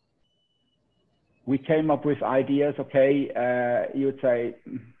 We came up with ideas, okay, you would say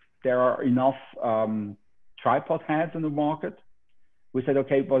there are enough tripod heads in the market. We said,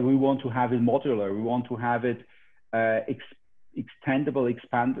 okay, but we want to have it modular. We want to have it extendable,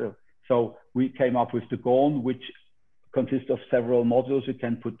 expandable. So we came up with the Gone, which consists of several modules you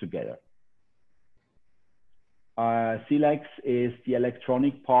can put together. Silex is the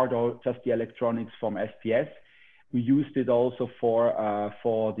electronic part, or just the electronics from FPS. We used it also for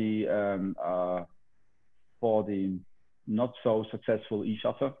the not so successful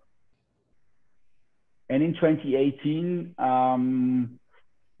eShutter. And in 2018,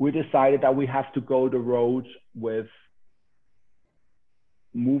 we decided that we have to go the road with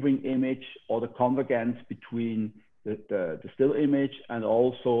moving image, or the convergence between the still image and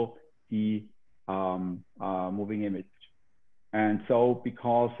also the moving image. And so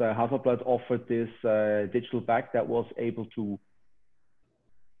because Hasselblad offered this digital back that was able to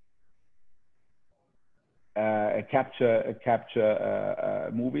capture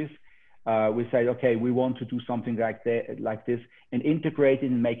movies, we said, okay, we want to do something like this and integrate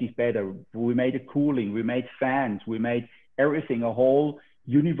it and make it better. We made a cooling, we made fans, we made everything, a whole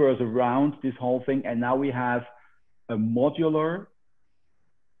universe around this whole thing. And now we have a modular,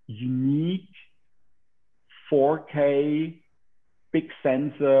 unique 4K big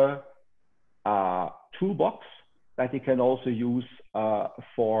sensor toolbox that you can also use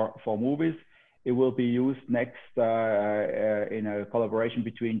for movies. It will be used next in a collaboration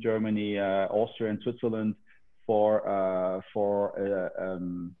between Germany, Austria, and Switzerland for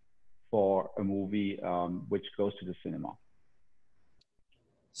a movie which goes to the cinema.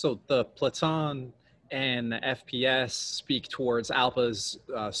 So the Platon and FPS speak towards Alpa's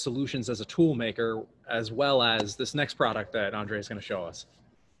solutions as a tool maker, as well as this next product that André is going to show us.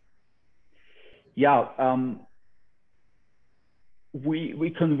 Yeah, we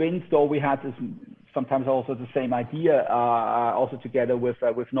convinced, or we had this, sometimes also the same idea, also together with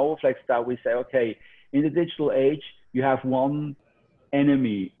Novaflex, that we say, okay, in the digital age, you have one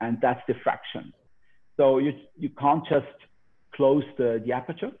enemy, and that's diffraction. So you can't just close the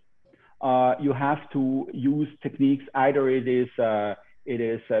aperture. You have to use techniques. Either it is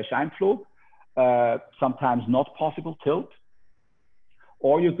Scheimpflug, sometimes not possible, tilt,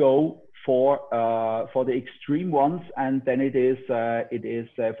 or you go for the extreme ones, and then it is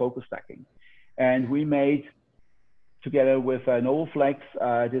focus stacking. And we made, together with Novaflex,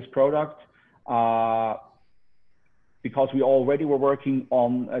 this product because we already were working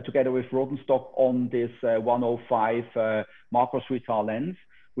on together with Rodenstock on this 105 macro Sweetheart lens,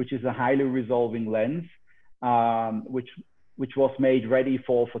 which is a highly resolving lens, which was made ready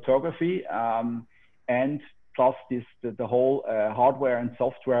for photography, and plus the whole hardware and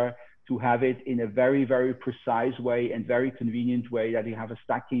software to have it in a very, very precise way and very convenient way, that you have a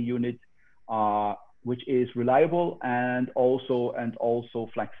stacking unit which is reliable and also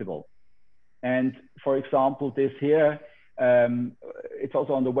flexible. And for example, this here, it's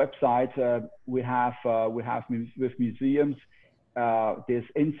also on the website. We have with museums these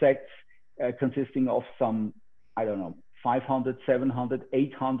insects consisting of some, I don't know, 500, 700,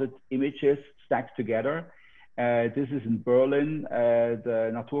 800 images stacked together. This is in Berlin,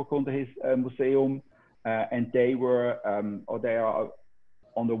 the Naturkundemuseum, and they were or they are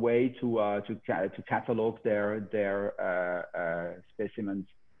on the way to catalog their specimens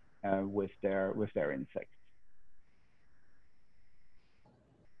with their insects.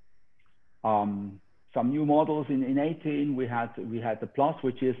 Some new models in 18. We had the Plus,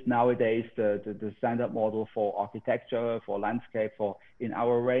 which is nowadays the standard model for architecture, for landscape, for in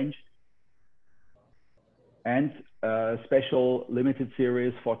our range. And special limited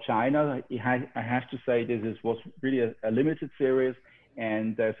series for China. I have to say this was really a limited series,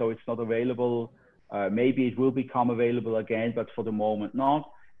 and so it's not available Maybe it will become available again, but for the moment not.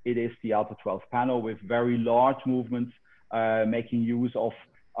 It is the Alpa 12 panel with very large movements, making use of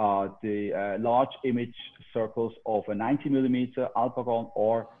the large image circles of a 90mm Alpagon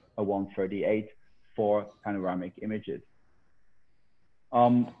or a 138 for panoramic images.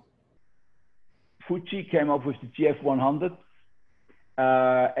 Fuji came up with the GF100,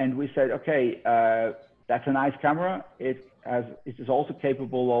 and we said, okay, that's a nice camera. It is also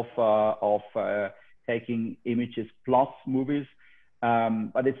capable of taking images plus movies,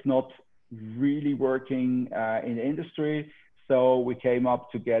 but it's not really working in the industry. So we came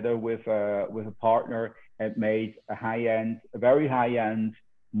up together with a partner and made a very high-end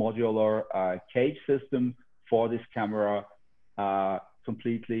modular cage system for this camera,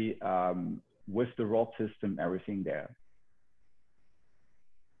 completely with the rod system, everything there.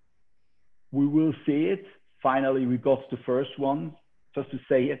 We will see it. Finally, we got the first one. Just to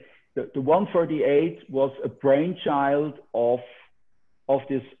say it, the 138 was a brainchild of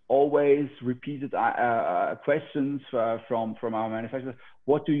this always repeated questions from our manufacturers.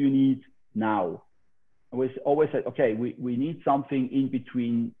 What do you need now? And we always said, okay, we need something in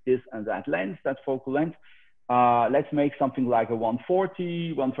between this and that lens, that focal length. Let's make something like a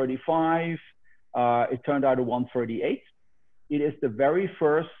 140, 135. It turned out a 138. It is the very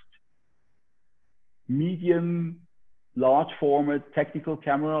first medium large format technical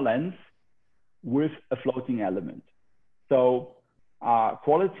camera lens with a floating element. So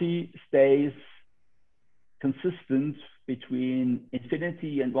quality stays consistent between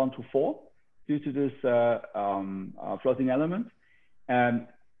infinity and 1 to 4 due to this floating element.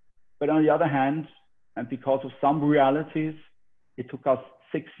 But on the other hand, and because of some realities, it took us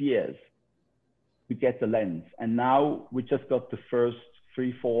 6 years to get the lens. And now we just got the first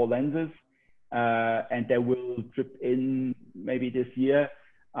 3-4 lenses, and they will drip in maybe this year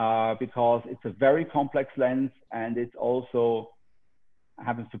because it's a very complex lens, and it also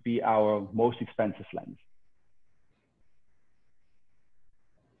happens to be our most expensive lens.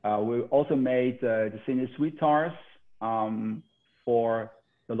 We also made the Cine Suitars for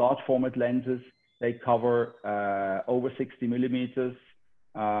the large format lenses. They cover over 60 millimeters,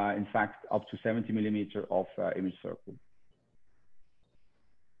 in fact, up to 70 millimeter of image circle.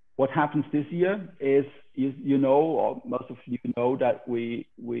 What happens this year is, you know, or most of you know, that we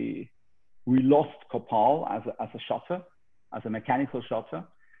lost Copal as a shutter, as a mechanical shutter.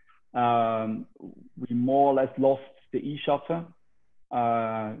 We more or less lost the E-shutter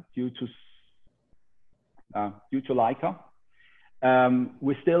due to Leica.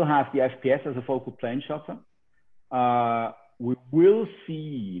 We still have the FPS as a focal plane shutter. We will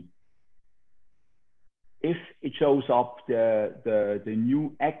see if it shows up the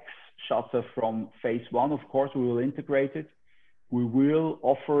new X shutter from phase 1. Of course, we will integrate it. We will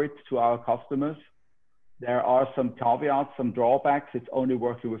offer it to our customers. There are some caveats, some drawbacks. It's only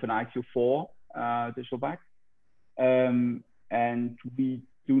working with an IQ4 digital back. And we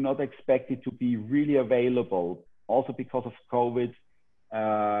do not expect it to be really available, also because of COVID,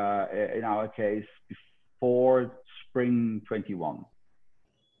 in our case, before spring 21.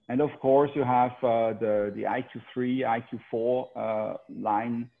 And of course, you have the IQ3, IQ4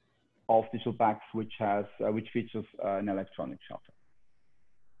 line of digital backs, which features an electronic shutter.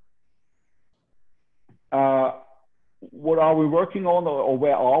 What are we working on, or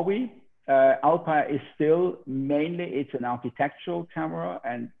where are we? Alpa is still mainly, it's an architectural camera,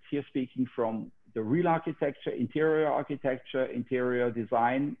 and here speaking from the real architecture, interior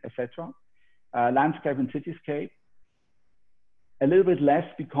design, etc. Landscape and cityscape. A little bit less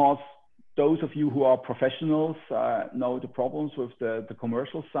because those of you who are professionals know the problems with the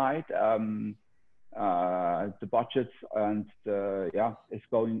commercial side. The budgets and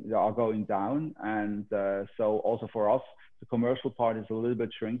are going down, and so also for us, the commercial part is a little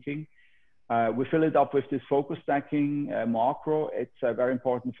bit shrinking. We fill it up with this focus stacking macro. It's very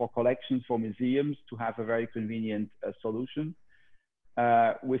important for collections, for museums to have a very convenient solution.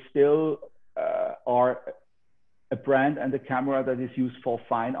 We still are a brand and a camera that is used for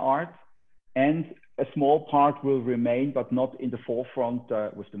fine art, and a small part will remain, but not in the forefront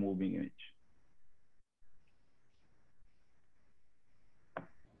with the moving image.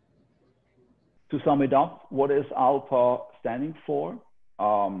 To sum it up, what is Alpa standing for?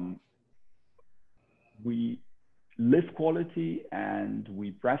 We live quality and we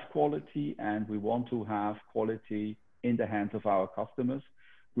breathe quality, and we want to have quality in the hands of our customers.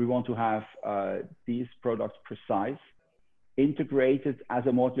 We want to have these products precise, integrated as a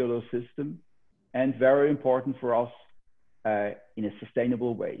modular system, and very important for us, in a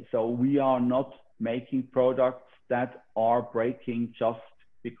sustainable way. So we are not making products that are breaking just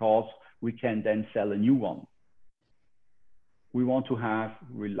because we can then sell a new one. We want to have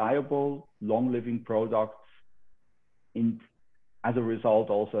reliable, long-living products, and as a result,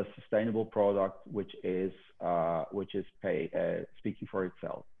 also a sustainable product, which is speaking for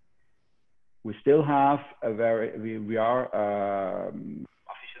itself. We still have a we are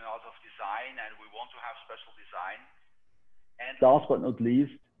aficionados of design, and we want to have special design. And last but not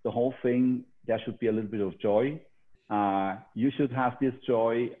least, the whole thing, there should be a little bit of joy. You should have this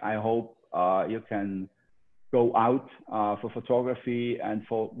joy. I hope you can go out for photography and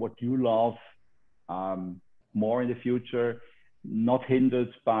for what you love more in the future, not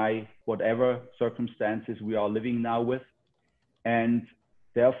hindered by whatever circumstances we are living now with. And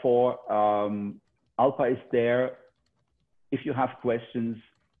therefore, Alpa is there. If you have questions,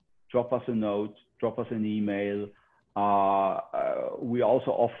 drop us a note, drop us an email. We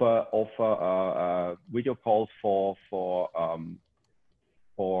also offer video calls for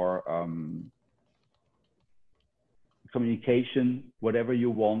communication, whatever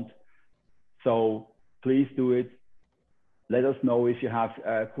you want. So please do it. Let us know if you have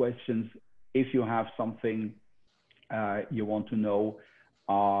questions, if you have something you want to know.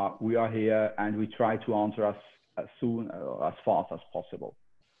 We are here, and we try to answer as soon or as fast as possible.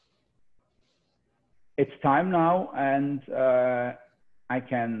 It's time now, and I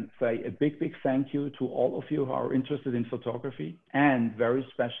can say a big thank you to all of you who are interested in photography, and very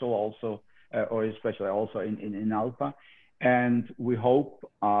special also, or especially also in Alpa. And we hope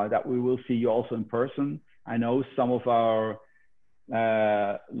that we will see you also in person. I know some of our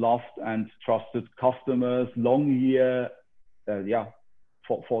loved and trusted customers,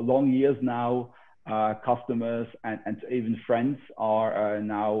 for long years now, customers and even friends are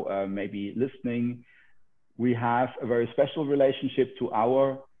now maybe listening. We have a very special relationship to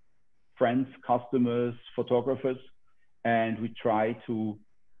our friends, customers, photographers, and we try to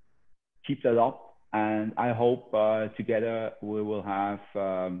keep that up. And I hope together we will have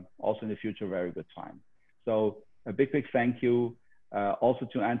also in the future a very good time. So a big thank you also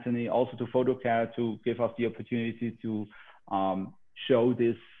to Anthony, also to PhotoCare, to give us the opportunity to show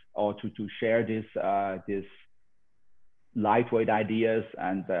this, or to share this lightweight ideas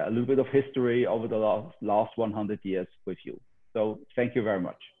and a little bit of history over the last 100 years with you. So thank you very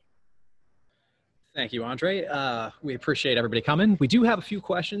much. Thank you, Andre. We appreciate everybody coming. We do have a few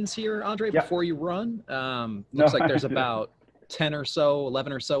questions here, Andre, before you run. Looks like there's about 10 or so,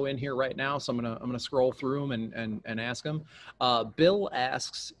 11 or so in here right now. So I'm gonna scroll through them and ask them. Bill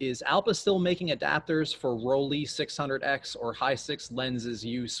asks, is Alpa still making adapters for Rollei 600X or high-6 lenses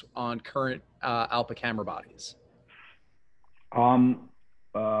use on current Alpa camera bodies?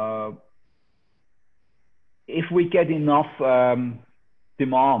 If we get enough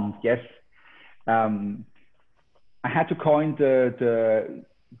demand, yes. I had to coin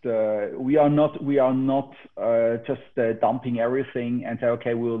we are not just dumping everything and say,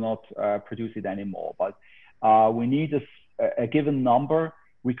 okay, we will not produce it anymore. But we need a given number.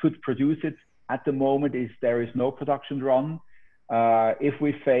 We could produce it at the moment. There is no production run. If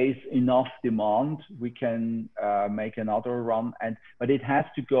we face enough demand, we can make another run. But it has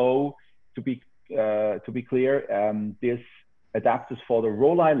to go, to be clear, this adapters for the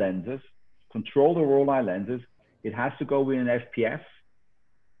Rollei lenses, control the Rollei lenses. It has to go with an FPS,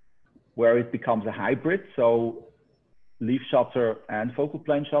 where it becomes a hybrid, so leaf shutter and focal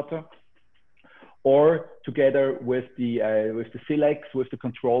plane shutter, or together with the Silex, with the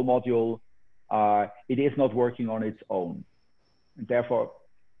control module. It is not working on its own. And therefore,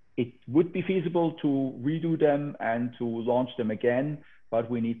 it would be feasible to redo them and to launch them again, but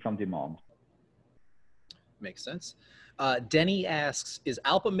we need some demand. Makes sense. Denny asks, is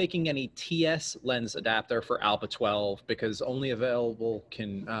Alpa making any TS lens adapter for Alpa 12 because only available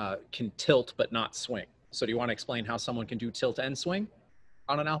can tilt but not swing? So do you want to explain how someone can do tilt and swing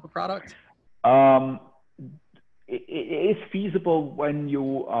on an Alpa product? It is feasible when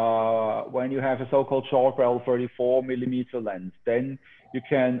you have a so-called short barrel 34mm lens. Then you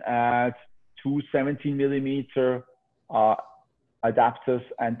can add two 17mm adapters,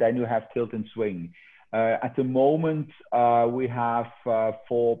 and then you have tilt and swing. At the moment, we have,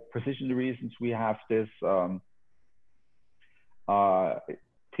 for precision reasons, we have this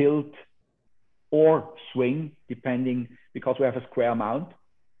tilt or swing, depending, because we have a square mount,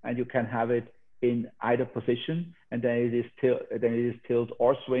 and you can have it in either position, and then it is tilt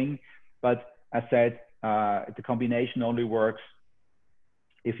or swing. But as said, the combination only works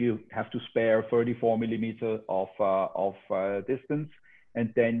if you have to spare 34mm of distance,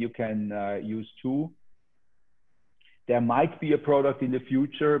 and then you can use two. There might be a product in the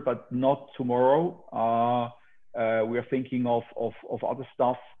future, but not tomorrow. We are thinking of other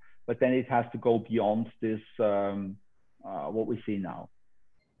stuff, but then it has to go beyond this, what we see now.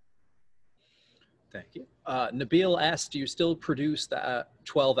 Thank you. Nabil asked, do you still produce the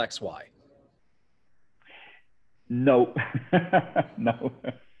 12XY? No, no.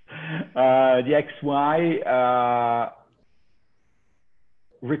 The XY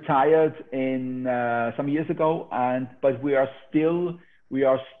retired in some years ago, but we are still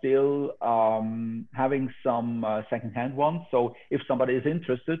having some secondhand ones. So if somebody is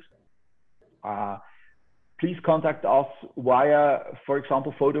interested, please contact us via, for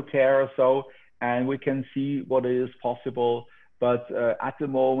example, Foto or so, and we can see what is possible. But at the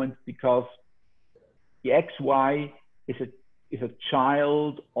moment, because the XY is a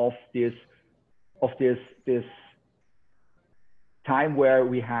child of this time where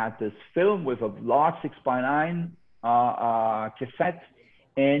we had this film with a large 6:9 cassette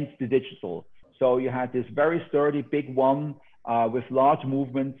and the digital. So you had this very sturdy big one with large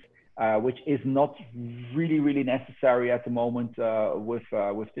movements, which is not really necessary at the moment with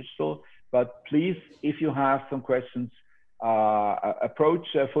digital. But please, if you have some questions, approach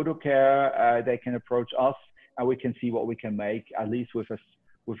Foto. They can approach us, and we can see what we can make, at least with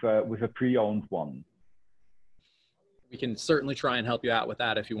a pre-owned one. We can certainly try and help you out with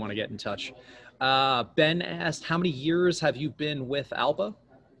that if you want to get in touch. Ben asked, how many years have you been with Alpa?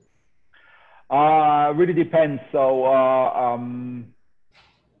 Really depends. So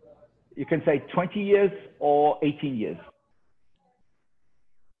you can say 20 years or 18 years.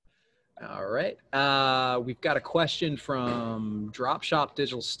 All right. We've got a question from Drop Shop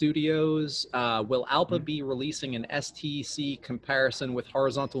Digital Studios. Will Alpa be releasing an STC comparison with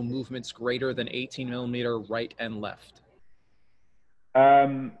horizontal movements greater than 18 millimeter right and left?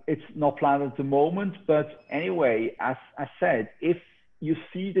 It's not planned at the moment, but anyway, as I said, if you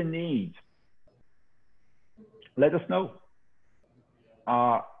see the need, let us know.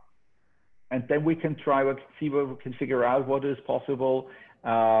 And then we can try to see what we can figure out what is possible.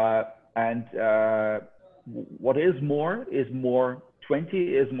 And what is more 20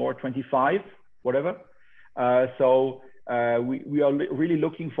 is more 25, whatever. So we are really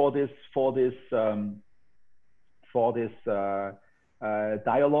looking for this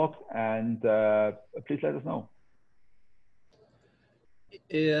dialogue, and please let us know.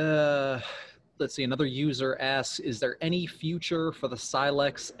 Let's see, another user asks, is there any future for the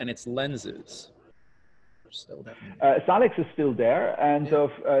Silex and its lenses? Still Silex is still there, and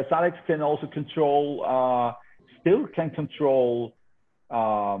Silex can also control, still can control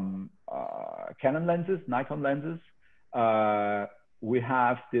Canon lenses, Nikon lenses. We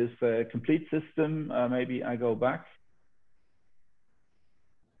have this complete system. Maybe I go back.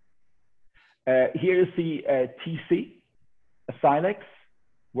 Here is the TC, a Silex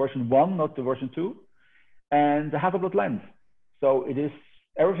version 1, not the version 2, and the Hasselblad lens. So it is,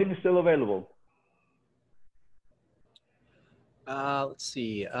 everything is still available. Let's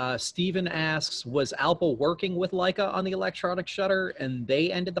see. Steven asks, was Alpa working with Leica on the electronic shutter and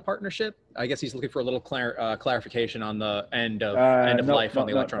they ended the partnership? I guess he's looking for a little clarification on the end of life on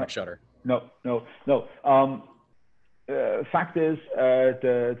the electronic shutter. No. Fact is,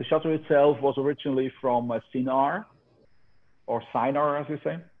 the shutter itself was originally from Sinar, or Sinar, as we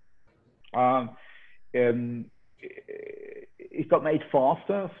say. It got made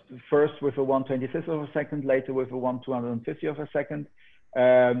faster, first with a 1/25th of a second, later with a 1/250th of a second.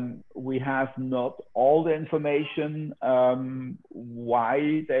 We have not all the information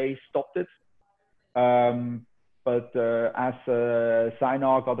why they stopped it. But as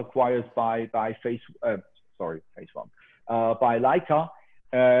Sinar got acquired by Leica,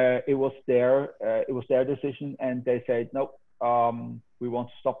 it was their decision, and they said nope, we want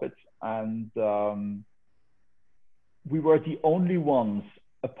to stop it. And we were the only ones,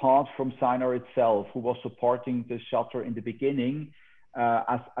 apart from Sinar itself, who was supporting the shutter in the beginning,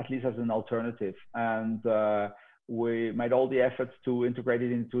 at least as an alternative. And we made all the efforts to integrate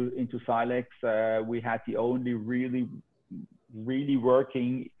it into Silex. We had the only really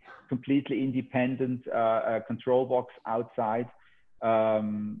working, completely independent control box outside,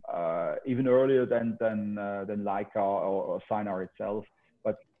 even earlier than Leica or Sinar itself.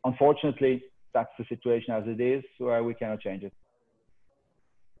 But unfortunately, that's the situation as it is, so we cannot change it.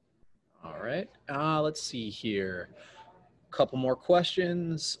 All right. Let's see here. A couple more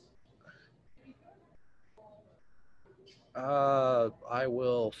questions. I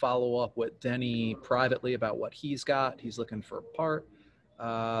will follow up with Denny privately about what he's got. He's looking for a part.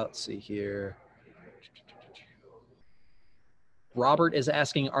 Let's see here. Robert is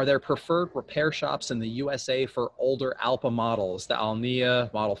asking, are there preferred repair shops in the USA for older Alpa models, the Alnia,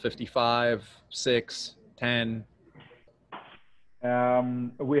 model 55, 6, 10?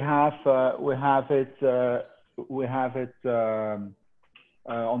 We have it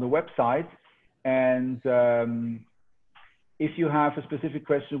on the website, and if you have a specific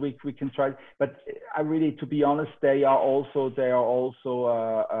question, we can try. But I really, to be honest, they are also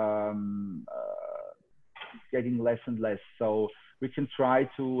getting less and less. So we can try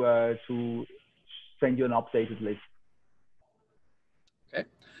to send you an updated list. Okay.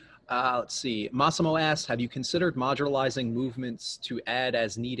 Let's see. Massimo asks, have you considered modularizing movements to add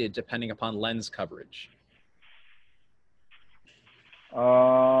as needed depending upon lens coverage?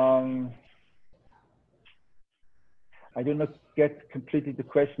 I do not get completely the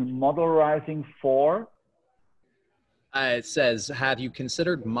question. Modularizing for? It says, have you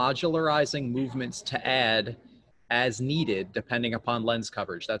considered modularizing movements to add as needed depending upon lens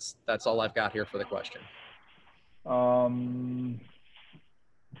coverage? That's all I've got here for the question.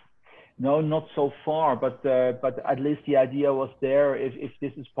 No, not so far, but at least the idea was there if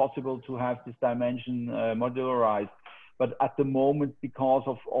this is possible to have this dimension modularized. But at the moment, because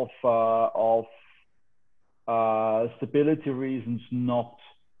of stability reasons, not.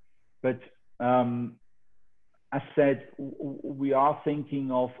 But as said, we are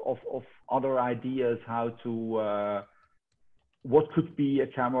thinking of other ideas how to what could be a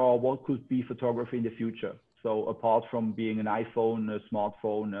camera or what could be photography in the future. So apart from being an iPhone, a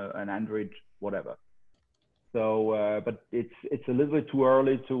smartphone, an Android, whatever. So, but it's a little bit too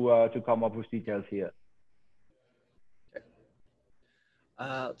early to come up with details here. Okay.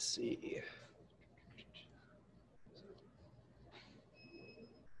 Let's see.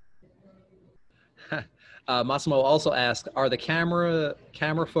 Massimo also asked, are the camera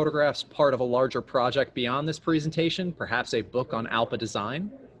photographs part of a larger project beyond this presentation, perhaps a book on Alpa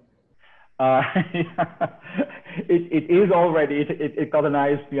design? It is already, it got an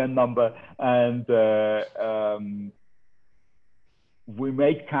ISBN number, and we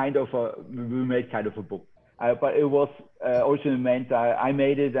made kind of a book, but it was originally meant, I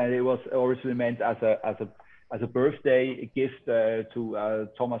made it, and it was originally meant as a birthday gift to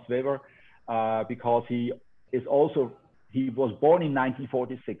Thomas Weber, because he was born in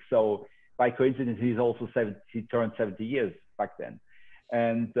 1946, so by coincidence he turned 70 years back then.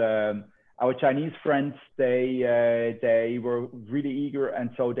 And our Chinese friends, they were really eager,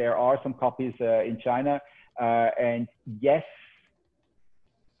 and so there are some copies in China. And yes,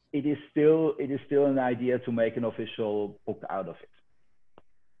 it is still an idea to make an official book out of it.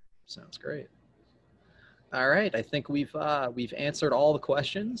 Sounds great. All right, I think we've answered all the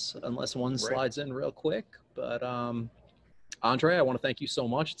questions, unless one slides in real quick. But André, I want to thank you so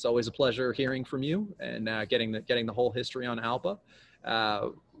much. It's always a pleasure hearing from you and getting the whole history on Alpa.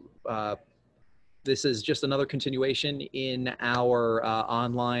 This is just another continuation in our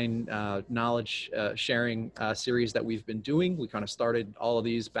online knowledge sharing series that we've been doing. We kind of started all of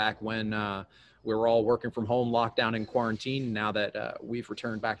these back when we were all working from home, lockdown and quarantine. Now that we've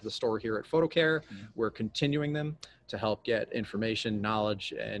returned back to the store here at PhotoCare, we're continuing them to help get information,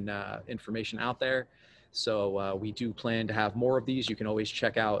 knowledge, and information out there. So we do plan to have more of these. You can always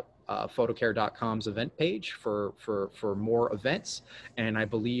check out photocare.com's event page for more events. And I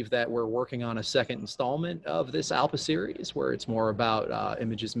believe that we're working on a second installment of this Alpa series where it's more about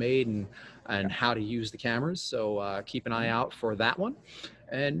images made and how to use the cameras. So keep an eye out for that one.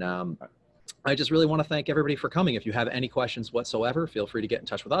 And I just really want to thank everybody for coming. If you have any questions whatsoever, feel free to get in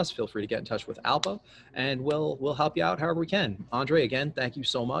touch with us. Feel free to get in touch with Alpa, and we'll help you out however we can. André, again, thank you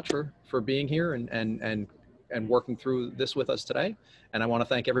so much for being here and working through this with us today. And I want to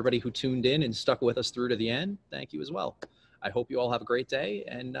thank everybody who tuned in and stuck with us through to the end. Thank you as well. I hope you all have a great day,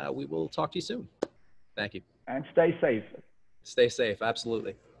 and we will talk to you soon. Thank you. And stay safe. Stay safe,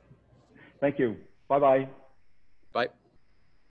 absolutely. Thank you. Bye-bye. Bye.